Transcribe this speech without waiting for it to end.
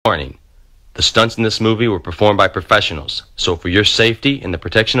Warning. The stunts in this movie were performed by professionals, so for your safety and the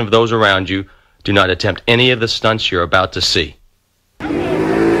protection of those around you, do not attempt any of the stunts you're about to see.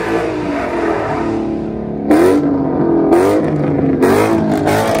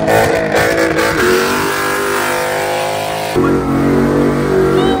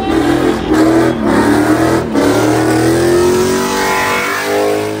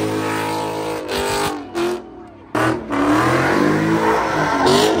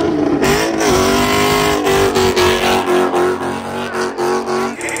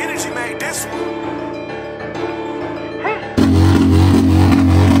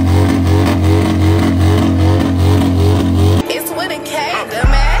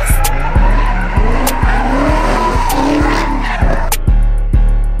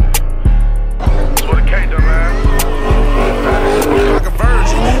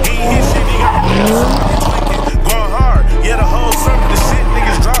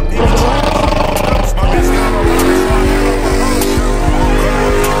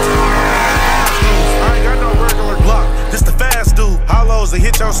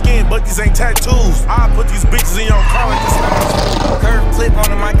 But these ain't tattoos. I put these bitches in your car like this. Curve clip on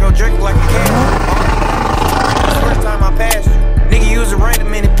the micro jerk like a cat. First time I passed you. Nigga use a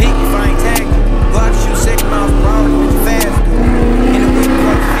random in the peak if I ain't tagged you. Glock shoot 6 miles per hour, bitch fast. In the week,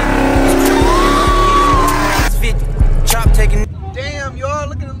 it's 50. Chop taking. Damn, y'all,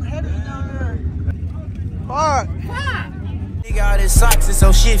 look at them headers down there. Fuck. Nigga, all his socks is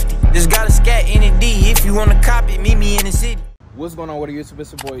so shifty. Just got a scat in a D. If you wanna cop it, meet me in the city. What's going on with YouTube?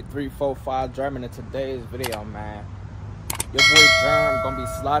 It's your boy 345 German in today's video, man. Your boy Germ gonna be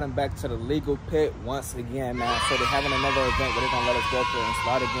sliding back to the legal pit once again, man. So they're having another event where they're gonna let us go through and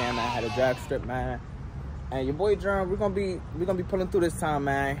slide again, man. Had a drag strip, man. And your boy Germ, we're gonna be pulling through this time,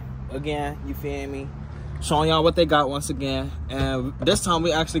 man. Again, you feel me? Showing y'all what they got once again. And this time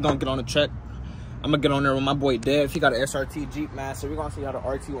we actually gonna get on the track. I'm gonna get on there with my boy Dev. He got an SRT Jeep, man. So we're gonna see how the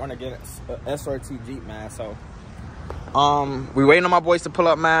RT wanna get an SRT Jeep, man. So we waiting on my boys to pull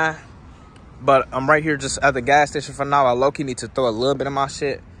up, man. But I'm right here just at the gas station for now. I low-key need to throw a little bit of my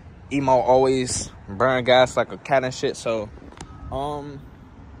shit. Emo always burn gas like a cat and shit. So I'm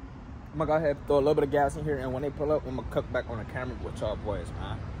gonna go ahead and throw a little bit of gas in here, and when they pull up, I'm gonna cook back on the camera with y'all boys,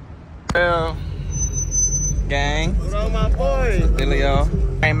 man. Well, gang. What up, my boys? Leo.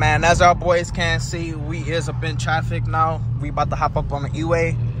 Hey man, as our boys can see, we is up in traffic now. We about to hop up on the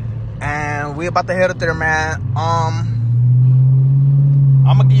E-way. And we about to head up there, man.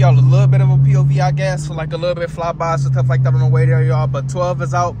 I'm gonna give y'all a little bit of a POV, I guess, for like a little bit of flybys and stuff like that on the way there, y'all. But 12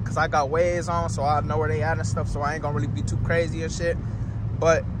 is out because I got waves on, so I know where they at and stuff. So I ain't gonna really be too crazy and shit.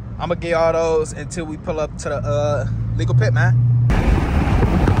 But I'm gonna give y'all those until we pull up to the legal pit, man.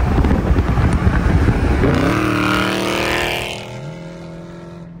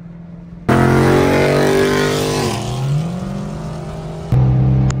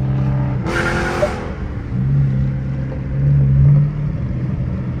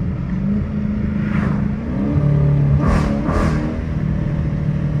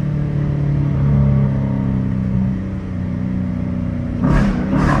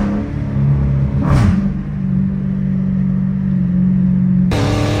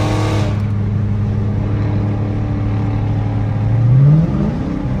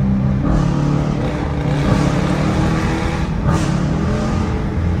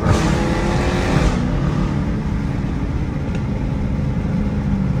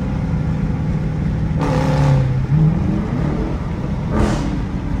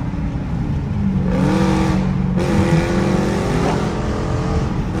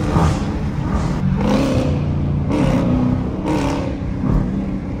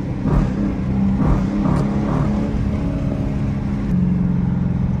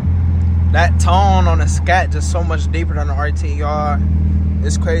 That tone on the Scat just so much deeper than the RT, y'all.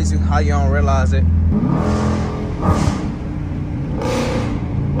 It's crazy how you don't realize it.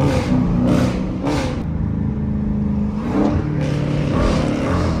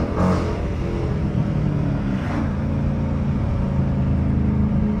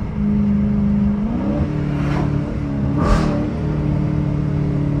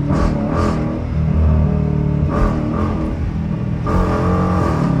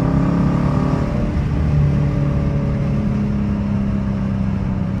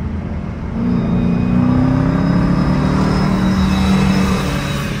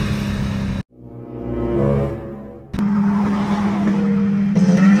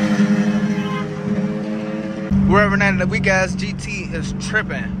 Whoever named the weak ass GT is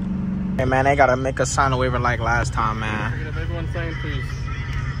tripping. Hey man, they gotta make us sign a waiver like last time, man. If everyone sign, please.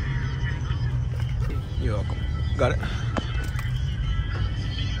 You're welcome. Got it.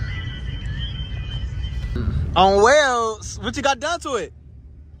 On Wells, what you got done to it?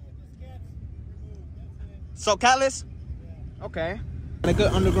 So catless? Okay. A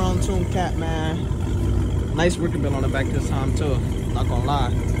good underground tune cat, man. Nice working bill on the back this time too. Not gonna lie.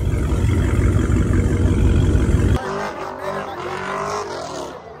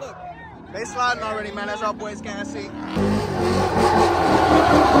 Look, they sliding already, man. As our boys can't see.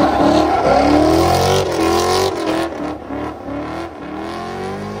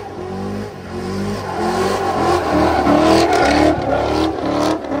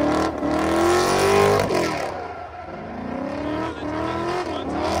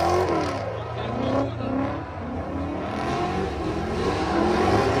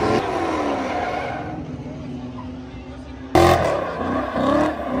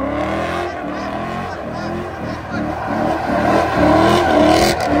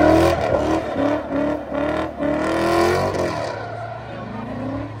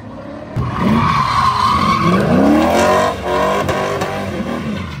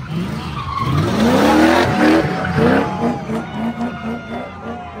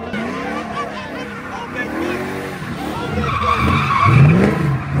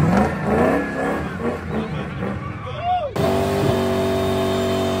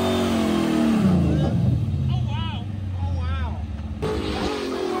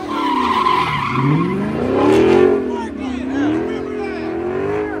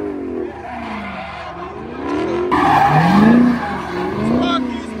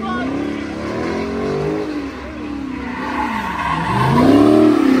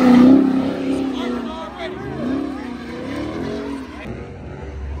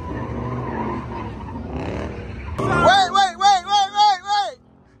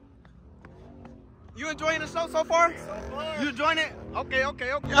 You enjoying the show so far? So far. You enjoying it? Okay.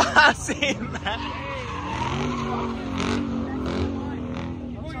 I seen that.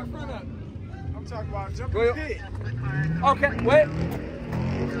 Pull your front up. I'm talking about jumping the pit. Okay, wait.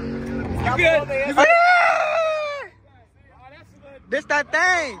 You good? You good? This that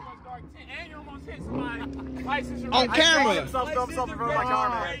thing. And you almost hit somebody. On camera.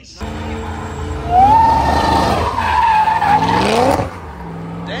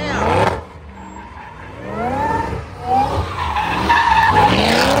 Damn.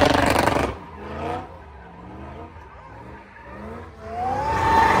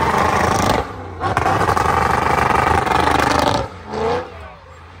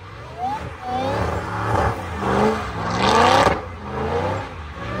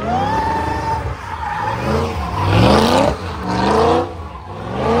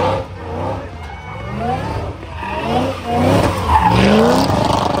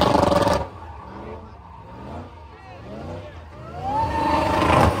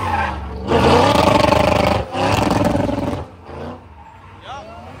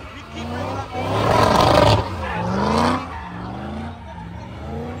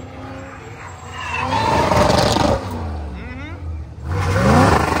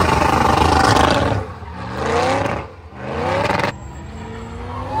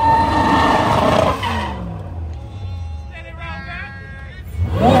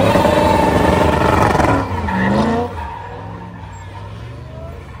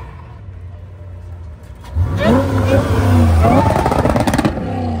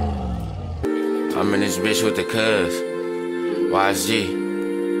 I'm in this bitch with the cuz. YSG.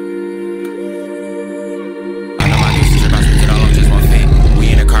 I know my niggas trip, I switch it all up, just one fit.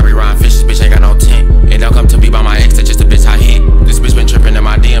 We in the car, we riding fish, this bitch ain't got no tent. And don't come to me by my ex, that's just a bitch I hit. This bitch been tripping in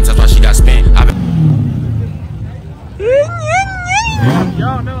my DMs, that's why she got spent.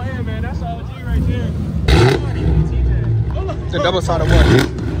 Y'all know him, man. That's all G right there. It's a double-sided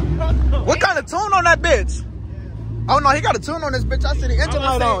one. What kind of tune on that bitch? Oh no, he got a tune on this bitch. I see the engine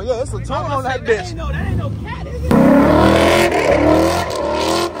light on. Yeah, it's a tune on that bitch. That ain't no cat, is it?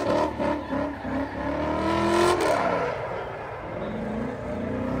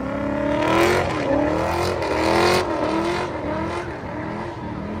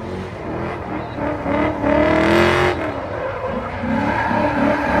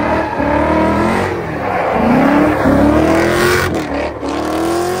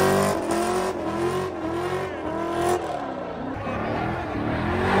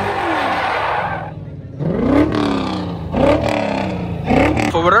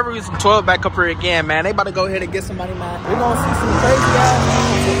 For whatever reason, 12 back up here again, man. They about to go ahead and get somebody, man. We're gonna see some crazy guys,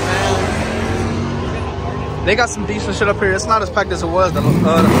 man. They got some decent shit up here. It's not as packed as it was the first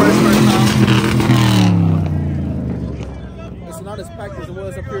time. It's not as packed as it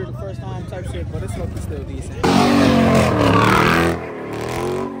was up here the first time type shit, but it's looking still decent.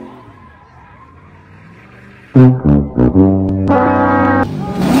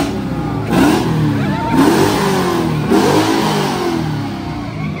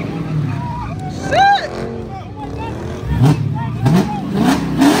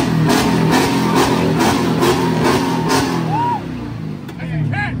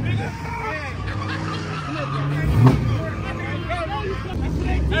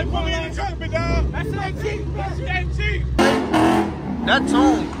 That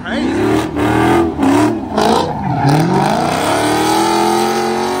tone crazy.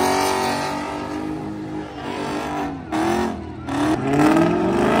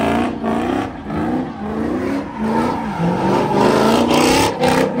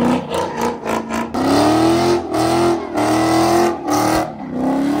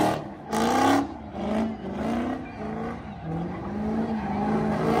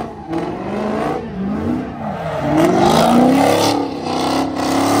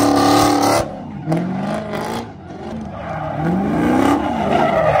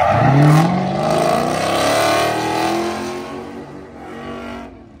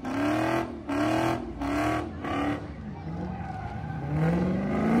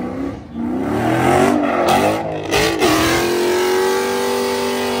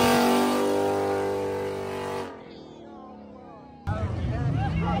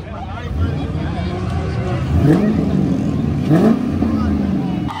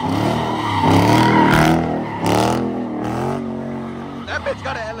 That bitch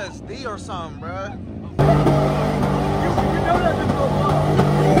got an LSD or something, bro.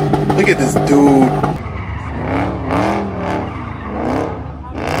 Look at this dude.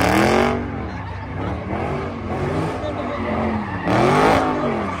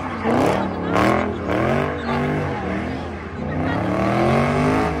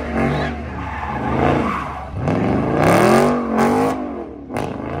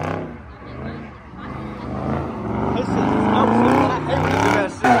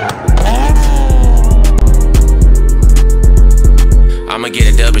 I'ma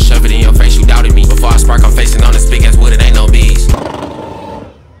get a dub and shove it in your face, you doubted me. Before I spark, I'm facing on this big ass wood, it ain't no bees.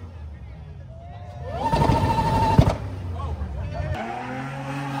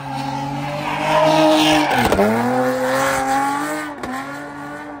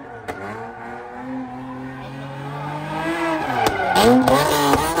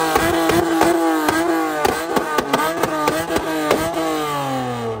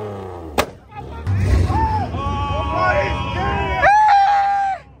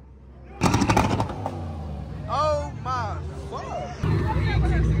 Oh my fuck.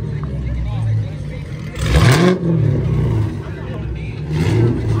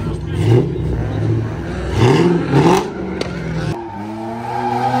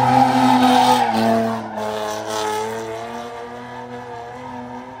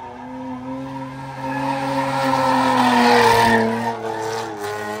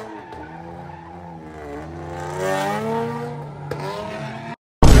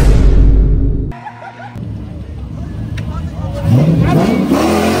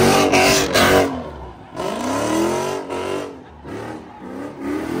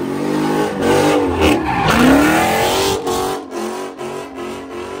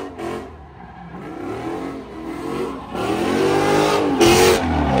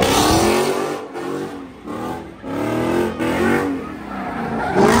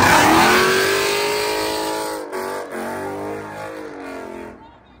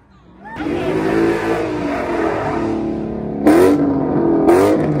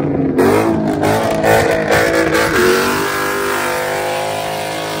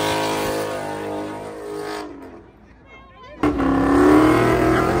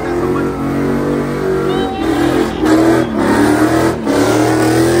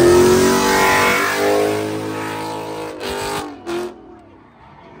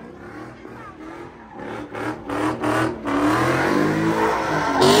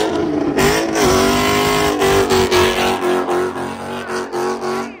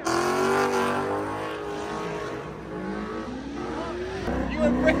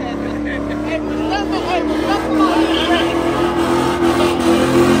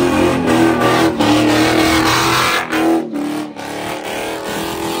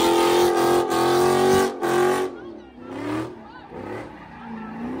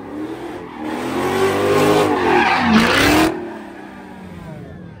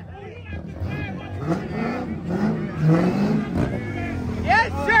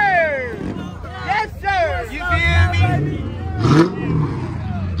 Yes, sir! Yes, sir! You feel me?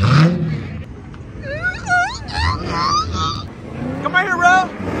 Come right here, bro.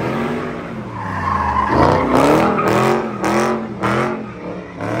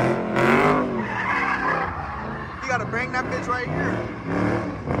 You gotta bring that bitch right here.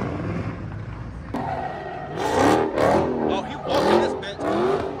 Oh, he walking this bitch.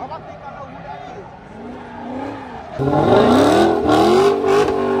 Oh, I think I know who that is.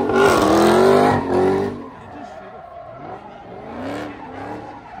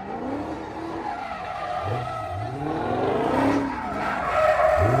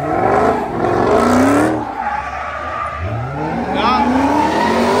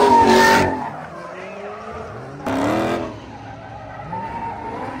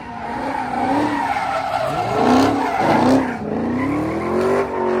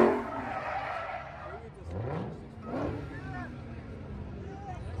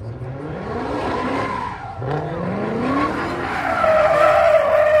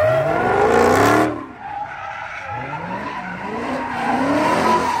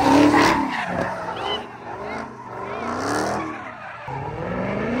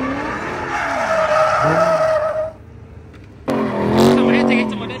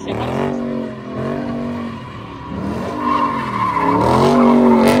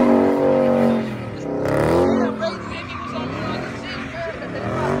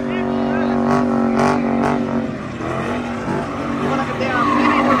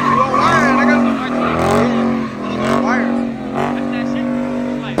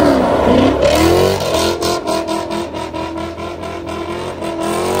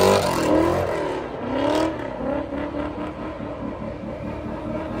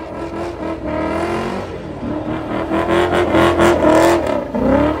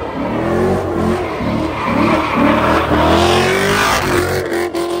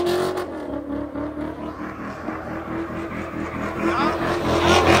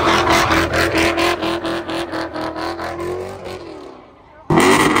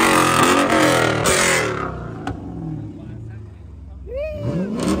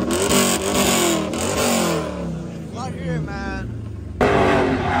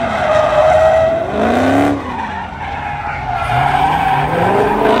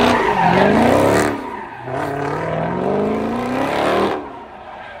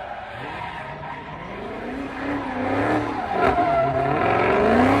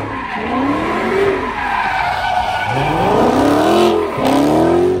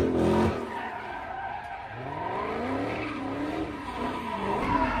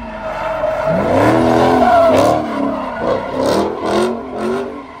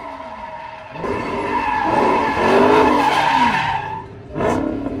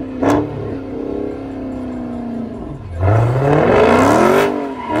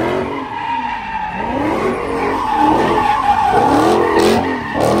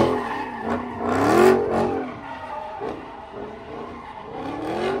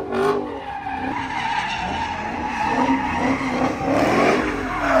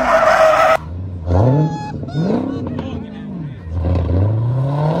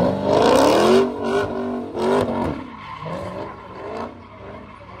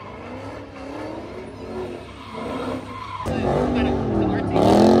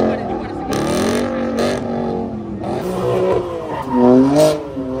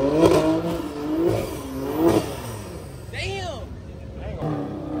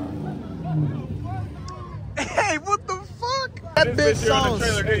 this year in the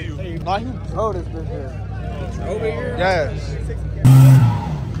trailer, didn't you? No, he drove this bitch here. Over here? Yes.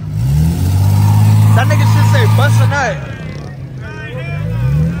 That nigga should say bust a nut.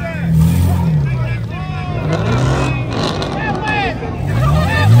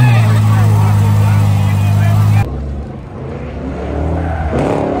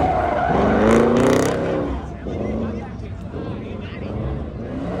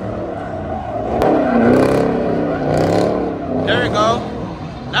 There you go.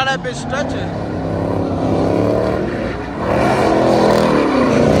 Now that bitch stretching.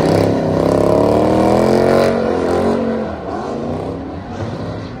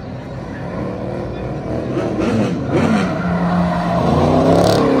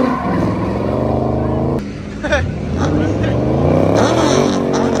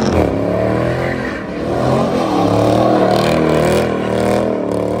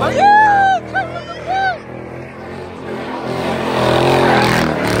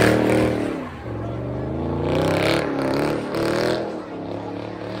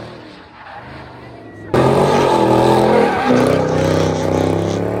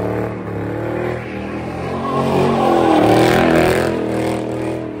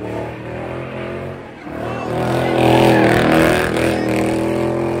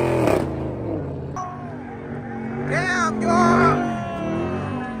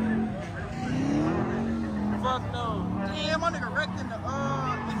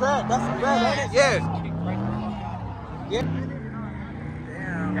 That's a bad. Yeah. Yeah.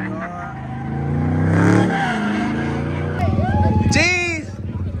 Jeez.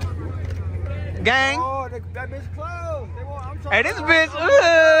 Gang. Oh, that bitch closed. Hey, this bitch.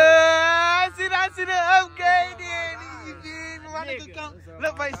 I see the upgrade then. You feel me? My nigga come.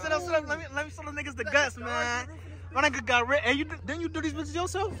 Look, wait, sit up. Let me show the niggas the guts, man. My nigga got red. Hey, didn't you do these bitches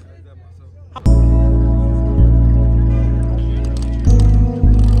yourself?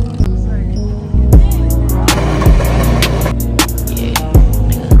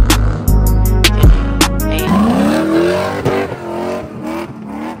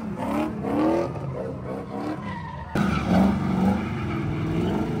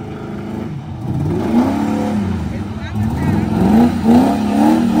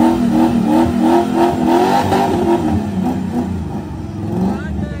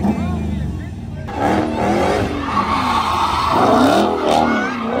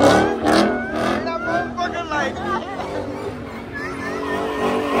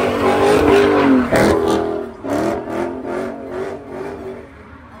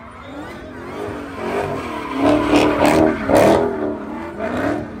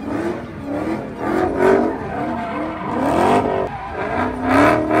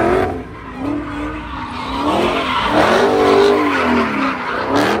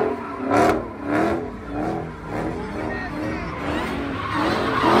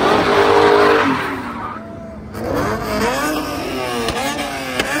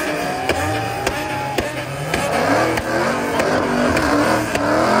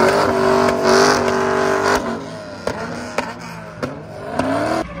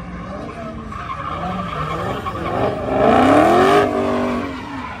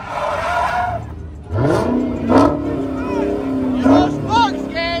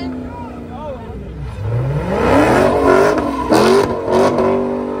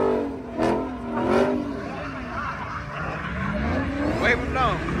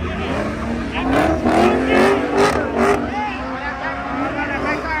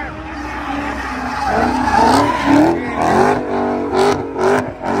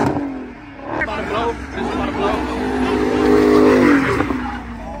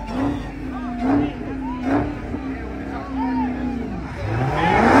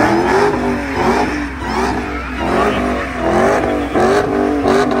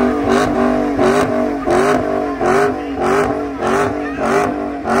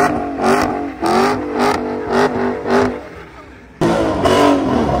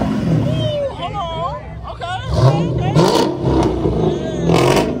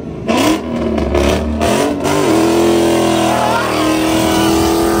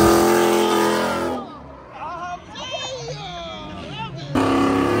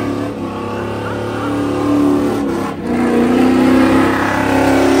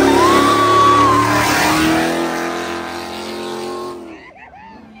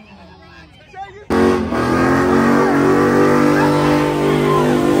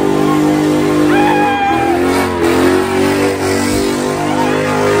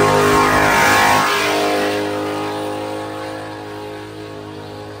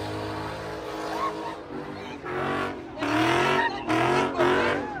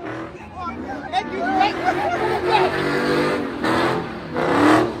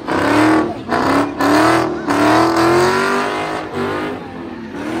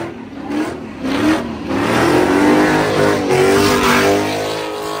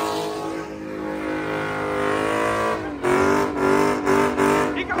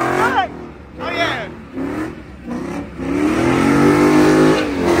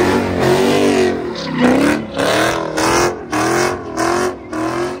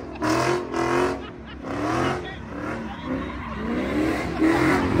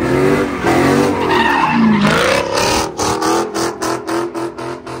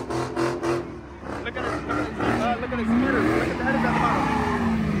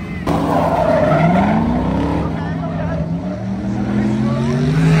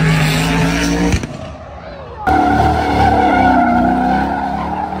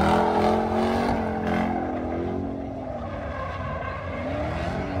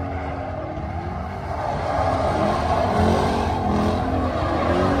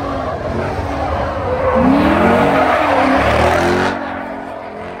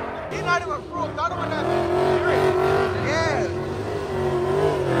 not even fruit. Throw them in that drink. Yeah.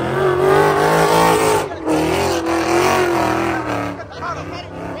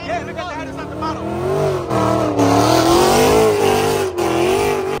 Yeah, look at the head inside the bottle.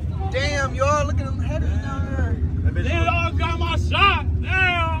 Damn, y'all, look at them headers down there. They all got my shot.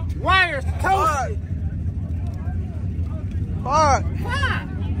 Damn. Wires toasted. Fuck.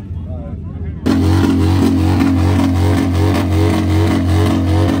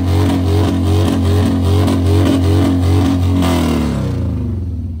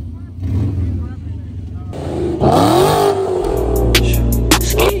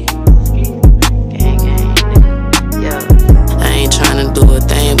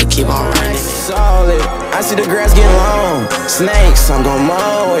 I see the grass getting long. Snakes, I'm gon'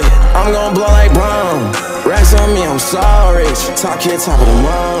 mow it. I'm gon' blow like Brown. Racks on me, I'm sorry. Talk here, top of the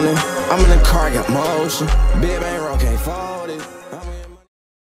morning. I'm in the car, got motion. Bib ain't roll, can't fold it.